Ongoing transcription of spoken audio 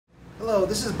Hello,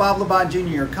 this is Bob LaBonne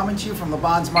Jr. coming to you from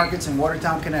LaBonne's Markets in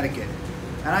Watertown, Connecticut.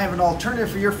 And I have an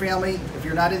alternative for your family if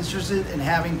you're not interested in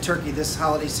having turkey this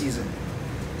holiday season.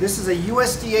 This is a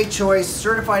USDA Choice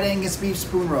Certified Angus Beef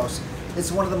spoon roast.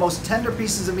 It's one of the most tender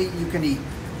pieces of meat you can eat.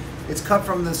 It's cut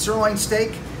from the sirloin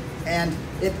steak and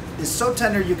it is so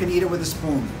tender you can eat it with a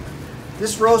spoon.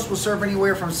 This roast will serve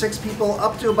anywhere from 6 people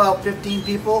up to about 15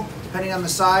 people, depending on the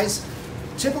size.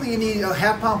 Typically you need a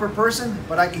 ½ pound per person,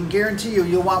 but I can guarantee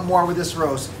you'll want more with this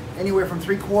roast. Anywhere from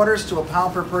 3/4 to a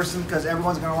pound per person, because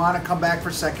everyone's going to want to come back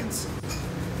for seconds.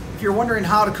 If you're wondering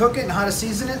how to cook it and how to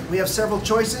season it, we have several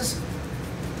choices.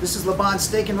 This is LaBonne's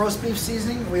steak and roast beef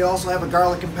seasoning. We also have a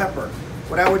garlic and pepper.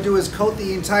 What I would do is coat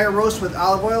the entire roast with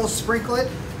olive oil, sprinkle it,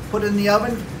 put it in the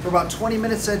oven for about 20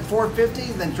 minutes at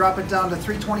 450, then drop it down to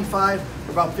 325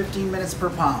 for about 15 minutes per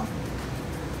pound.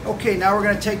 Okay, now we're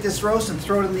going to take this roast and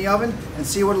throw it in the oven and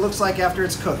see what it looks like after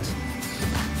it's cooked.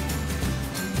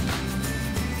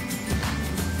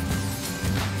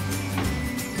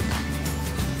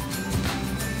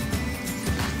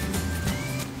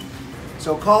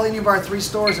 So call any of our 3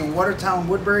 stores in Watertown,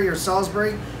 Woodbury, or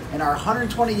Salisbury, and our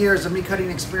 120 years of meat cutting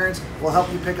experience will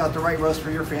help you pick out the right roast for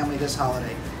your family this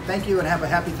holiday. Thank you and have a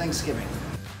happy Thanksgiving.